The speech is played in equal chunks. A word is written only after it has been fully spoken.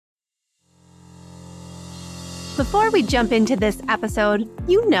Before we jump into this episode,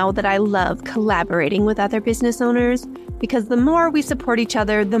 you know that I love collaborating with other business owners because the more we support each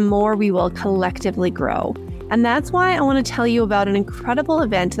other, the more we will collectively grow. And that's why I want to tell you about an incredible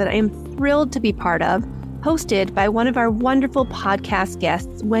event that I am thrilled to be part of, hosted by one of our wonderful podcast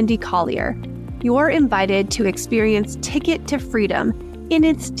guests, Wendy Collier. You're invited to experience Ticket to Freedom in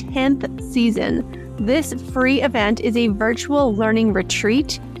its 10th season. This free event is a virtual learning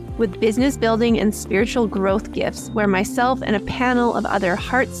retreat with business building and spiritual growth gifts where myself and a panel of other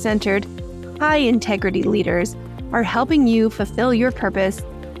heart-centered, high-integrity leaders are helping you fulfill your purpose,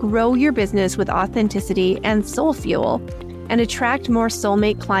 grow your business with authenticity and soul fuel, and attract more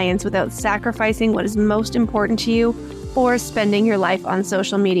soulmate clients without sacrificing what is most important to you or spending your life on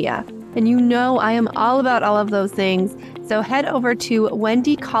social media. And you know I am all about all of those things, so head over to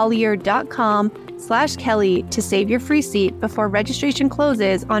wendycollier.com/Kelly to save your free seat before registration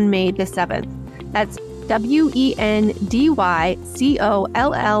closes on May the 7th. That's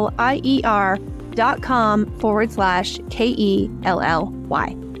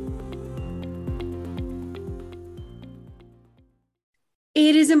wendycollier.com/KELLY.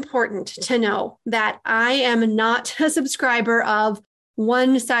 It is important to know that I am not a subscriber of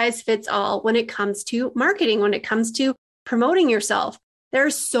one size fits all when it comes to marketing, when it comes to promoting yourself. There are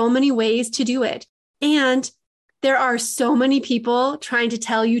so many ways to do it. And there are so many people trying to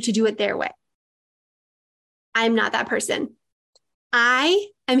tell you to do it their way. I'm not that person. I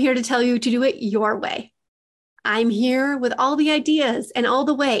am here to tell you to do it your way. I'm here with all the ideas and all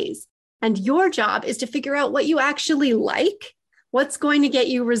the ways. And your job is to figure out what you actually like, what's going to get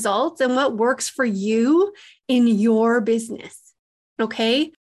you results, and what works for you in your business.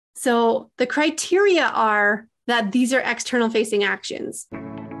 Okay? So the criteria are that these are external facing actions.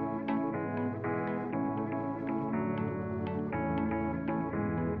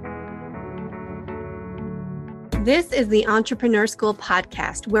 This is the Entrepreneur School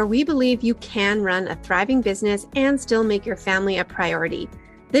podcast, where we believe you can run a thriving business and still make your family a priority.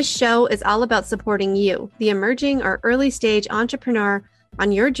 This show is all about supporting you, the emerging or early stage entrepreneur,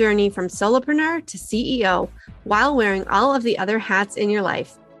 on your journey from solopreneur to CEO while wearing all of the other hats in your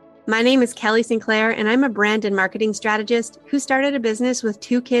life. My name is Kelly Sinclair, and I'm a brand and marketing strategist who started a business with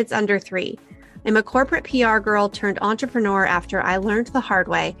 2 kids under 3. I'm a corporate PR girl turned entrepreneur after I learned the hard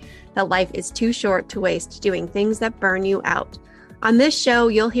way that life is too short to waste doing things that burn you out. On this show,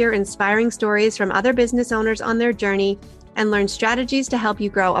 you'll hear inspiring stories from other business owners on their journey and learn strategies to help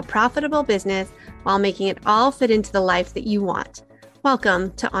you grow a profitable business while making it all fit into the life that you want.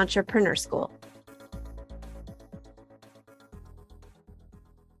 Welcome to Entrepreneur School.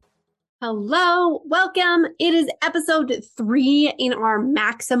 Hello, welcome. It is episode 3 in our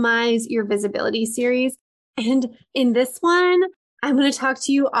Maximize Your Visibility series. And in this one, I'm going to talk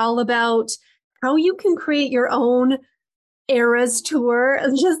to you all about how you can create your own Eras tour,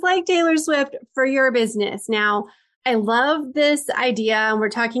 just like Taylor Swift, for your business. Now, I love this idea. And we're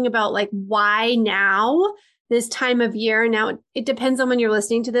talking about like why now, this time of year. Now, it depends on when you're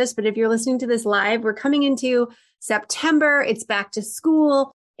listening to this, but if you're listening to this live, we're coming into September. It's back to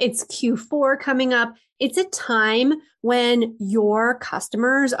school. It's Q4 coming up. It's a time when your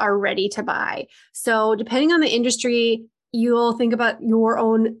customers are ready to buy. So depending on the industry, you'll think about your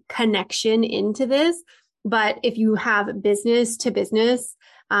own connection into this. But if you have business to business,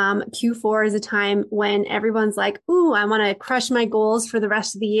 Q4 is a time when everyone's like, ooh, I want to crush my goals for the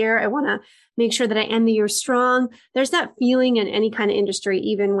rest of the year. I want to make sure that I end the year strong. There's that feeling in any kind of industry,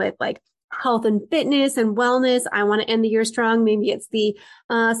 even with like health and fitness and wellness. I want to end the year strong. Maybe it's the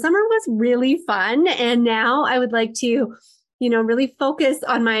summer was really fun, and now I would like to, really focus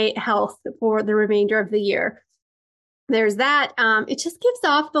on my health for the remainder of the year. There's that. It just gives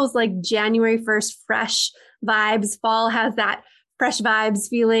off those like January 1st fresh vibes. Fall has that fresh vibes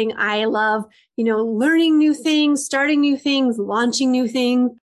feeling. I love, learning new things, starting new things, launching new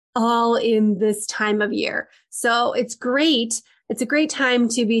things, all in this time of year. So it's great. It's a great time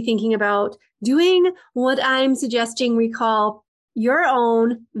to be thinking about doing what I'm suggesting we call your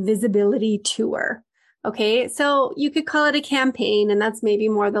own visibility tour. Okay, so you could call it a campaign, and that's maybe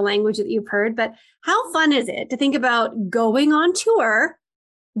more the language that you've heard, but how fun is it to think about going on tour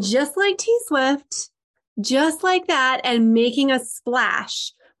just like T Swift, just like that, and making a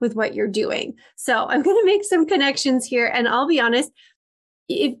splash with what you're doing? So I'm going to make some connections here, and I'll be honest,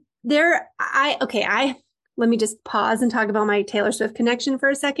 let me just pause and talk about my Taylor Swift connection for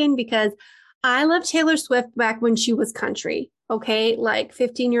a second, because I loved Taylor Swift back when she was country. Okay. Like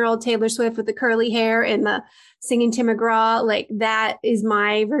 15-year-old Taylor Swift with the curly hair and the singing Tim McGraw. Like that is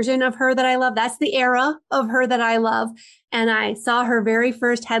my version of her that I love. That's the era of her that I love. And I saw her very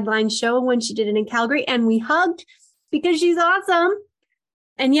first headline show when she did it in Calgary, and we hugged because she's awesome.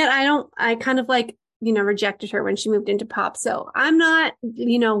 And yet I kind of like, rejected her when she moved into pop. So I'm not,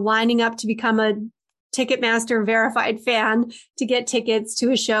 lining up to become a Ticketmaster verified fan to get tickets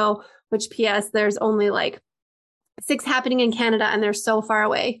to a show, which PS, there's only like 6 happening in Canada and they're so far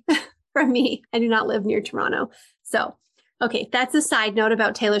away from me. I do not live near Toronto. So, okay, that's a side note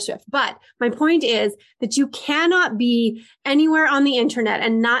about Taylor Swift. But my point is that you cannot be anywhere on the internet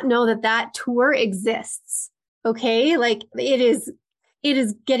and not know that that tour exists. Okay. Like it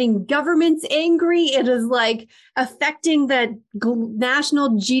is getting governments angry. It is like affecting the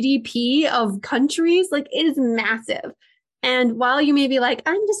national GDP of countries. Like it is massive. And while you may be like,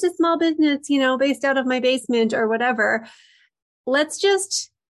 I'm just a small business, based out of my basement or whatever, let's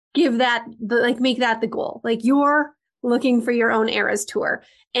just give that, make that the goal. Like you're looking for your own Eras tour.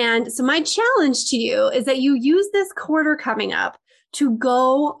 And so my challenge to you is that you use this quarter coming up to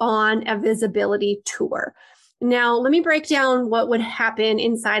go on a visibility tour. Now, let me break down what would happen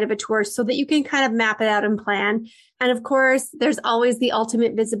inside of a tour so that you can kind of map it out and plan. And of course, there's always the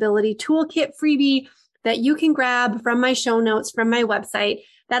Ultimate Visibility Toolkit freebie that you can grab from my show notes, from my website.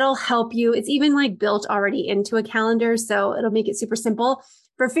 That'll help you. It's even like built already into a calendar. So it'll make it super simple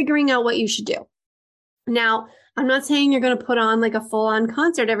for figuring out what you should do. Now, I'm not saying you're going to put on like a full-on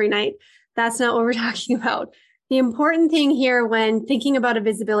concert every night. That's not what we're talking about. The important thing here when thinking about a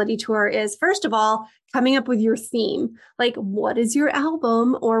visibility tour is, first of all, coming up with your theme. Like, what is your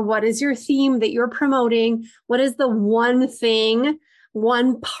album or what is your theme that you're promoting? What is the one thing,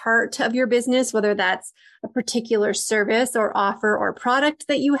 one part of your business, whether that's a particular service or offer or product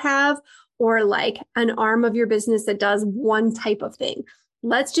that you have, or like an arm of your business that does one type of thing.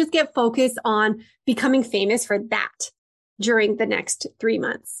 Let's just get focused on becoming famous for that during the next 3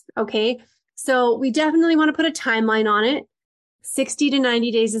 months. Okay. So we definitely want to put a timeline on it. 60 to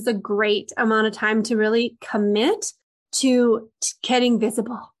 90 days is a great amount of time to really commit to getting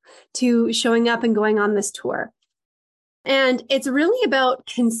visible, to showing up and going on this tour. And it's really about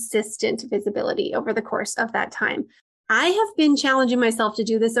consistent visibility over the course of that time. I have been challenging myself to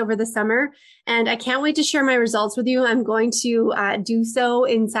do this over the summer, and I can't wait to share my results with you. I'm going to do so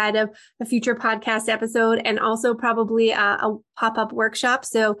inside of a future podcast episode and also probably a pop-up workshop.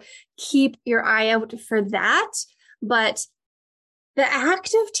 So keep your eye out for that. But the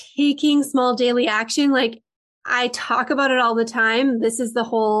act of taking small daily action, like I talk about it all the time. This is the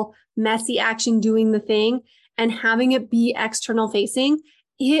whole messy action, doing the thing and having it be external facing.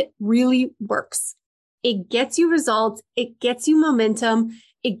 It really works. It gets you results. It gets you momentum.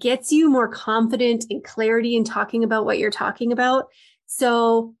 It gets you more confident and clarity in talking about what you're talking about.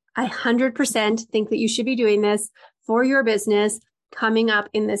 So I 100% think that you should be doing this for your business coming up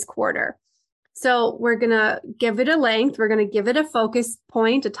in this quarter. So we're going to give it a length. We're going to give it a focus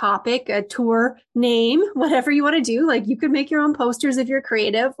point, a topic, a tour name, whatever you want to do. Like you could make your own posters if you're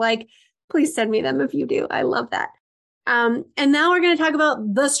creative. Like, please send me them if you do. I love that. And now we're going to talk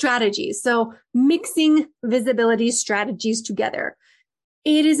about the strategies. So mixing visibility strategies together.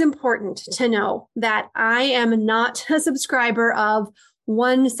 It is important to know that I am not a subscriber of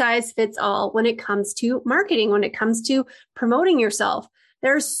one size fits all when it comes to marketing, when it comes to promoting yourself.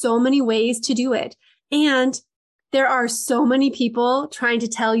 There are so many ways to do it. And there are so many people trying to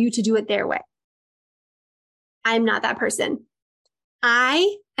tell you to do it their way. I'm not that person.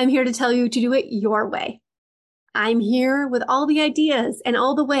 I am here to tell you to do it your way. I'm here with all the ideas and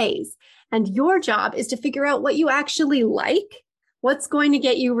all the ways. And your job is to figure out what you actually like, what's going to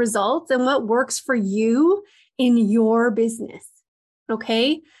get you results, and what works for you in your business.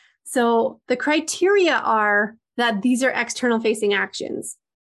 Okay. So the criteria are that these are external facing actions.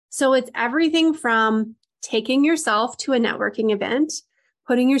 So it's everything from taking yourself to a networking event,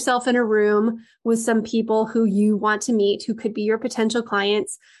 putting yourself in a room with some people who you want to meet, who could be your potential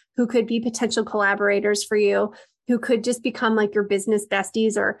clients, who could be potential collaborators for you, who could just become like your business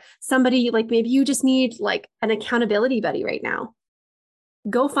besties, or somebody like maybe you just need like an accountability buddy right now.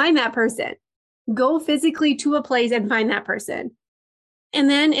 Go find that person. Go physically to a place and find that person. And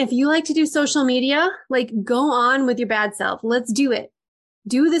then if you like to do social media, like go on with your bad self. Let's do it.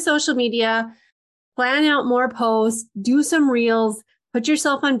 Do the social media, plan out more posts, do some reels, put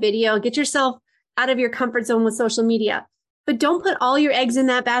yourself on video, get yourself out of your comfort zone with social media. But don't put all your eggs in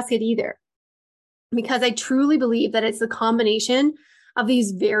that basket either, because I truly believe that it's the combination of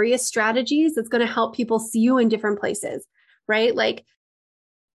these various strategies that's going to help people see you in different places, right? Like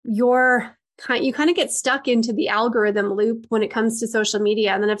your you kind of get stuck into the algorithm loop when it comes to social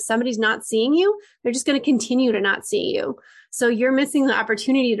media. And then if somebody's not seeing you, they're just going to continue to not see you. So you're missing the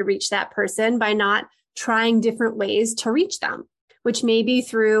opportunity to reach that person by not trying different ways to reach them, which may be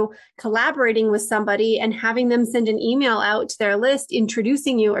through collaborating with somebody and having them send an email out to their list,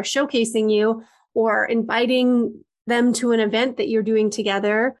 introducing you or showcasing you, or inviting them to an event that you're doing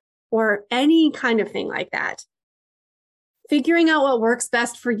together, or any kind of thing like that. Figuring out what works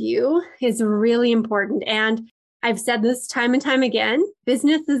best for you is really important. And I've said this time and time again,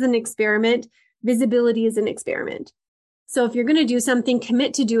 business is an experiment. Visibility is an experiment. So if you're going to do something,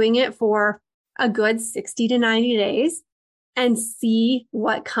 commit to doing it for a good 60 to 90 days and see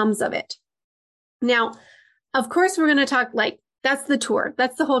what comes of it. Now, of course, we're going to talk that's the tour.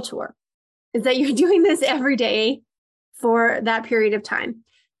 That's the whole tour, is that you're doing this every day for that period of time.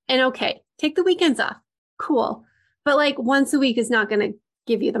 And okay, take the weekends off. Cool. But once a week is not going to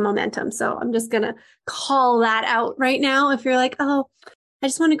give you the momentum. So I'm just going to call that out right now. If you're like, oh, I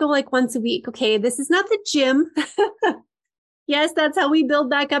just want to go once a week. Okay, this is not the gym. Yes, that's how we build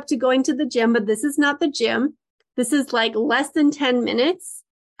back up to going to the gym, but this is not the gym. This is less than 10 minutes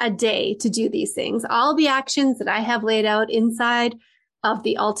a day to do these things. All the actions that I have laid out inside of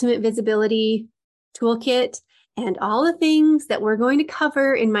the Ultimate Visibility Toolkit and all the things that we're going to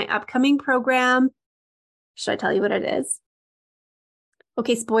cover in my upcoming program. Should I tell you what it is?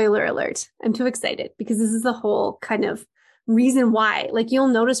 Okay, spoiler alert. I'm too excited because this is the whole kind of reason why. You'll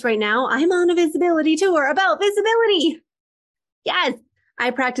notice right now, I'm on a visibility tour about visibility. Yes, I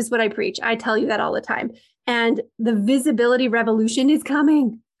practice what I preach. I tell you that all the time. And the visibility revolution is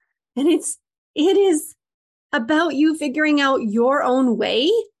coming. And it is about you figuring out your own way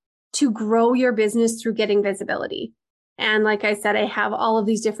to grow your business through getting visibility. And like I said, I have all of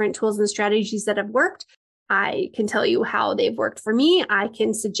these different tools and strategies that have worked. I can tell you how they've worked for me. I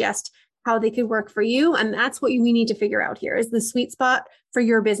can suggest how they could work for you. And that's what we need to figure out here is the sweet spot for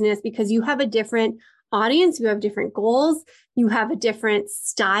your business, because you have a different audience, you have different goals, you have a different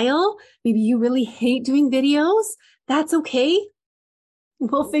style. Maybe you really hate doing videos. That's okay.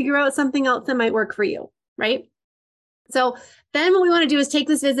 We'll figure out something else that might work for you, right? So then what we want to do is take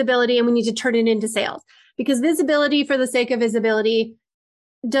this visibility and we need to turn it into sales, because visibility for the sake of visibility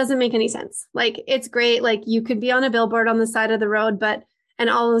doesn't make any sense. It's great. You could be on a billboard on the side of the road, and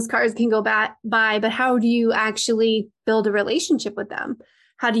all those cars can go by, but how do you actually build a relationship with them?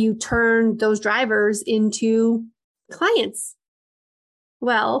 How do you turn those drivers into clients?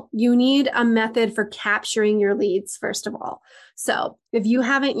 Well, you need a method for capturing your leads, first of all. So if you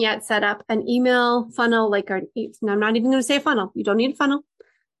haven't yet set up an email funnel, I'm not even going to say a funnel. You don't need a funnel.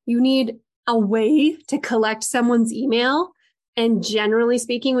 You need a way to collect someone's email. And generally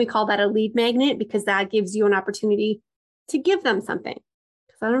speaking, we call that a lead magnet, because that gives you an opportunity to give them something.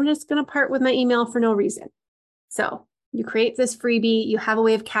 Because I'm just going to part with my email for no reason. So you create this freebie, you have a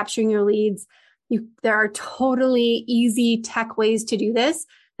way of capturing your leads. There are totally easy tech ways to do this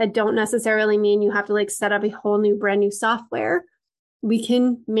that don't necessarily mean you have to set up a whole new brand new software. We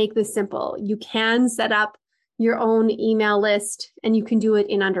can make this simple. You can set up your own email list and you can do it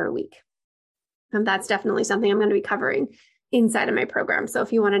in under a week. And that's definitely something I'm going to be covering inside of my program. So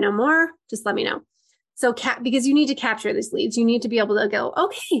if you want to know more, just let me know. So because you need to capture these leads, you need to be able to go,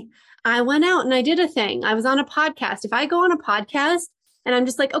 okay, I went out and I did a thing. I was on a podcast. If I go on a podcast and I'm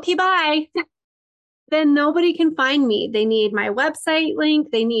just okay, bye, then nobody can find me. They need my website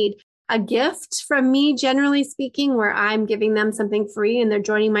link. They need a gift from me, generally speaking, where I'm giving them something free and they're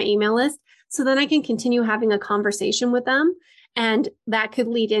joining my email list. So then I can continue having a conversation with them. And that could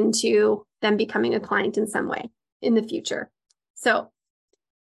lead into them becoming a client in some way in the future. So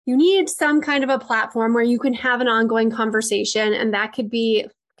you need some kind of a platform where you can have an ongoing conversation. And that could be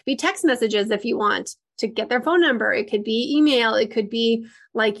text messages if you want to get their phone number. It could be email. It could be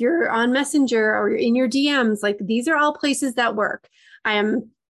you're on Messenger or you're in your DMs. These are all places that work. I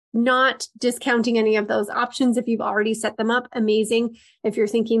am not discounting any of those options. If you've already set them up, amazing. If you're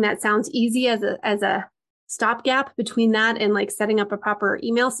thinking that sounds easy as a stopgap between that and setting up a proper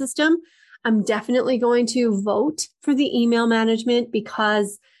email system, I'm definitely going to vote for the email management,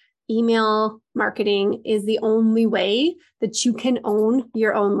 because email marketing is the only way that you can own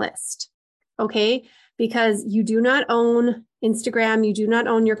your own list. Okay. Because you do not own Instagram. You do not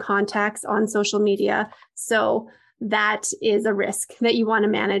own your contacts on social media. So that is a risk that you want to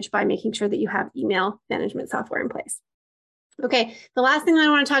manage by making sure that you have email management software in place. Okay. The last thing I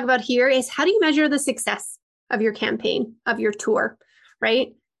want to talk about here is, how do you measure the success of your campaign, of your tour,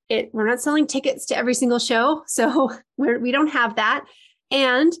 right? We're not selling tickets to every single show. So we don't have that.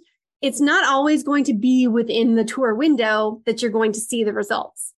 And it's not always going to be within the tour window that you're going to see the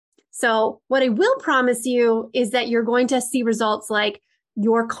results. So what I will promise you is that you're going to see results like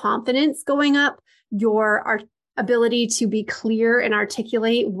your confidence going up, your ability to be clear and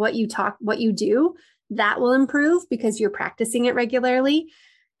articulate what you do. That will improve because you're practicing it regularly.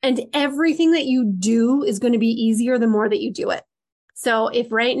 And everything that you do is going to be easier the more that you do it. So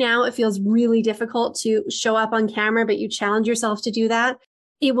if right now it feels really difficult to show up on camera, but you challenge yourself to do that,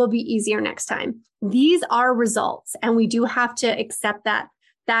 it will be easier next time. These are results, and we do have to accept that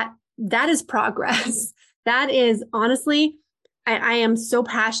is progress. That is honestly, I am so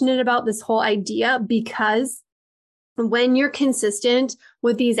passionate about this whole idea because when you're consistent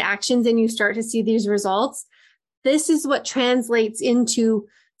with these actions and you start to see these results, this is what translates into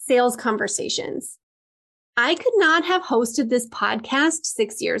sales conversations. I could not have hosted this podcast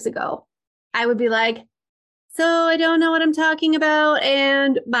 6 years ago. I would be like, so I don't know what I'm talking about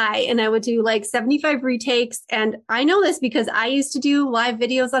and bye. And I would do like 75 retakes. And I know this because I used to do live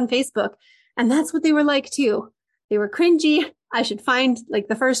videos on Facebook, and that's what they were like too. They were cringy. I should find like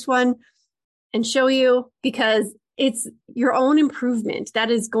the first one and show you, because it's your own improvement. That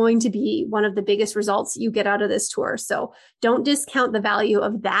is going to be one of the biggest results you get out of this tour. So don't discount the value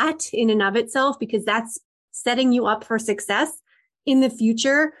of that in and of itself, because that's setting you up for success in the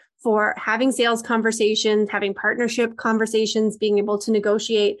future for having sales conversations, having partnership conversations, being able to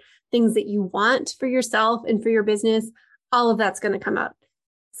negotiate things that you want for yourself and for your business. All of that's going to come up.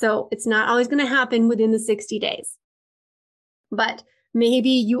 So it's not always going to happen within the 60 days. But maybe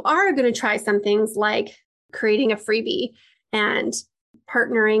you are going to try some things like creating a freebie and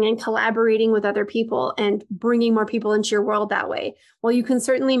partnering and collaborating with other people and bringing more people into your world that way. Well, you can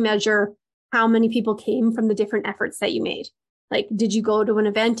certainly measure how many people came from the different efforts that you made. Like, did you go to an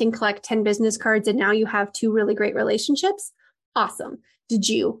event and collect 10 business cards and now you have 2 really great relationships? Awesome. Did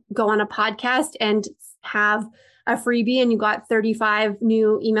you go on a podcast and have a freebie and you got 35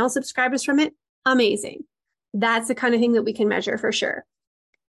 new email subscribers from it? Amazing. That's the kind of thing that we can measure for sure.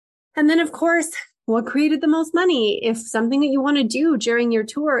 And then, of course, what created the most money? If something that you want to do during your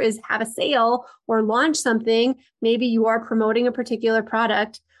tour is have a sale or launch something, maybe you are promoting a particular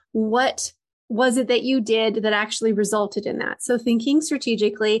product. What was it that you did that actually resulted in that? So thinking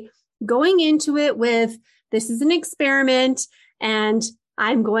strategically, going into it with, this is an experiment and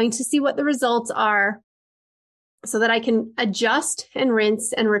I'm going to see what the results are so that I can adjust and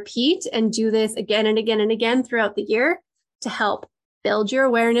rinse and repeat and do this again and again and again throughout the year to help build your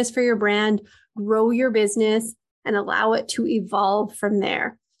awareness for your brand, grow your business, and allow it to evolve from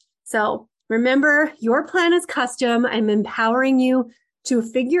there. So remember, your plan is custom. I'm empowering you to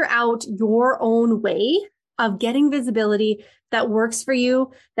figure out your own way of getting visibility that works for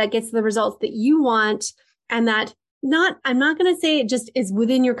you, that gets the results that you want, and that I'm not going to say it just is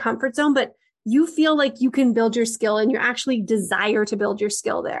within your comfort zone, but you feel like you can build your skill and you actually desire to build your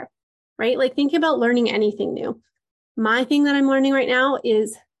skill there, right? Like, think about learning anything new. My thing that I'm learning right now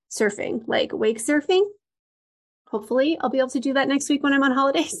is surfing, like wake surfing. Hopefully I'll be able to do that next week when I'm on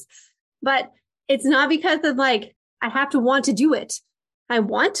holidays, but it's not because of like, I have to want to do it. I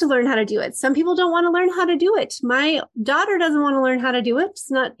want to learn how to do it. Some people don't want to learn how to do it. My daughter doesn't want to learn how to do it.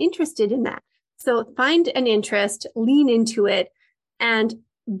 She's not interested in that. So find an interest, lean into it, and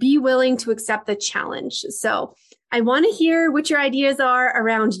be willing to accept the challenge. So I want to hear what your ideas are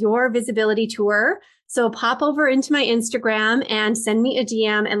around your visibility tour. So pop over into my Instagram and send me a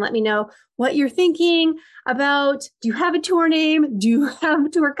DM and let me know what you're thinking about. Do you have a tour name? Do you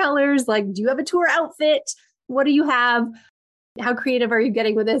have tour colors? Like, do you have a tour outfit? What do you have? How creative are you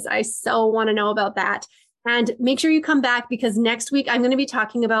getting with this? I so want to know about that. And make sure you come back, because next week I'm going to be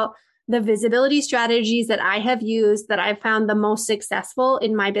talking about the visibility strategies that I have used that I've found the most successful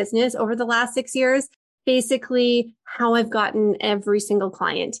in my business over the last 6 years. Basically, how I've gotten every single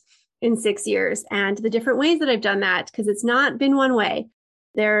client in 6 years and the different ways that I've done that, because it's not been one way.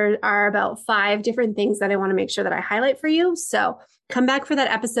 There are about 5 different things that I want to make sure that I highlight for you. So come back for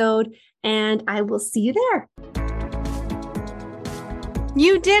that episode and I will see you there.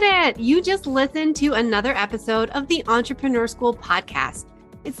 You did it. You just listened to another episode of the Entrepreneur School podcast.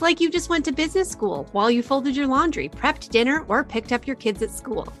 It's like you just went to business school while you folded your laundry, prepped dinner, or picked up your kids at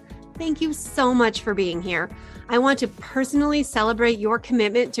school. Thank you so much for being here. I want to personally celebrate your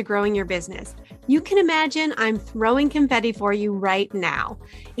commitment to growing your business. You can imagine I'm throwing confetti for you right now.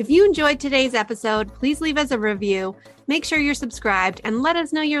 If you enjoyed today's episode, please leave us a review. Make sure you're subscribed and let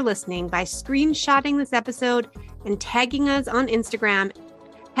us know you're listening by screenshotting this episode and tagging us on Instagram.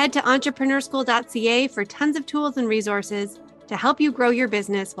 Head to entrepreneurschool.ca for tons of tools and resources to help you grow your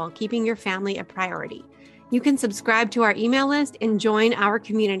business while keeping your family a priority. You can subscribe to our email list and join our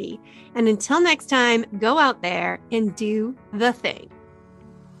community. And until next time, go out there and do the thing.